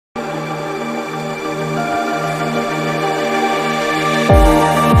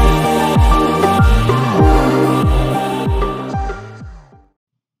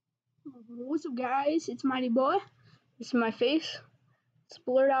guys, it's mighty-boa. This is my face. It's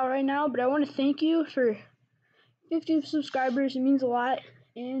blurred out right now, but I want to thank you for 50 subscribers. It means a lot.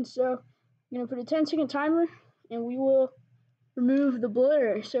 And so I'm going to put a 10-second timer and we will remove the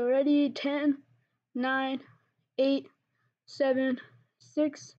blur. So ready, 10, 9, 8, 7,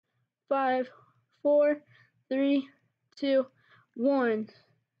 6, 5, 4, 3, 2, 1.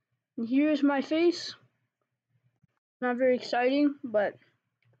 And here's my face. Not very exciting, but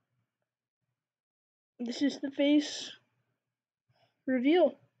this is the face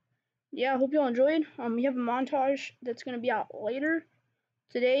reveal. Yeah, I hope y'all enjoyed. We have a montage that's gonna be out later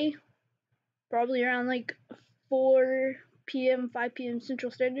today, probably around like 4 p.m., 5 p.m.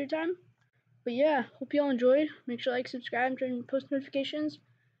 Central Standard Time. But yeah, hope y'all enjoyed. Make sure to like, subscribe, turn post notifications,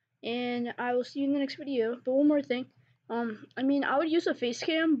 and I will see you in the next video. But one more thing, I would use a face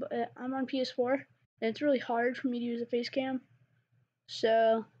cam, but I'm on PS4, and it's really hard for me to use a face cam.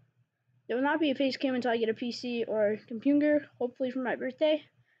 So there will not be a face cam until I get a PC or computer, hopefully for my birthday.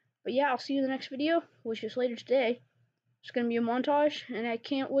 But yeah, I'll see you in the next video, which is later today. It's going to be a montage, and I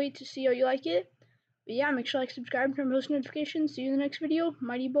can't wait to see how you like it. But yeah, make sure to like, subscribe, turn post notifications. See you in the next video.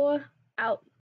 mighty-boa, out.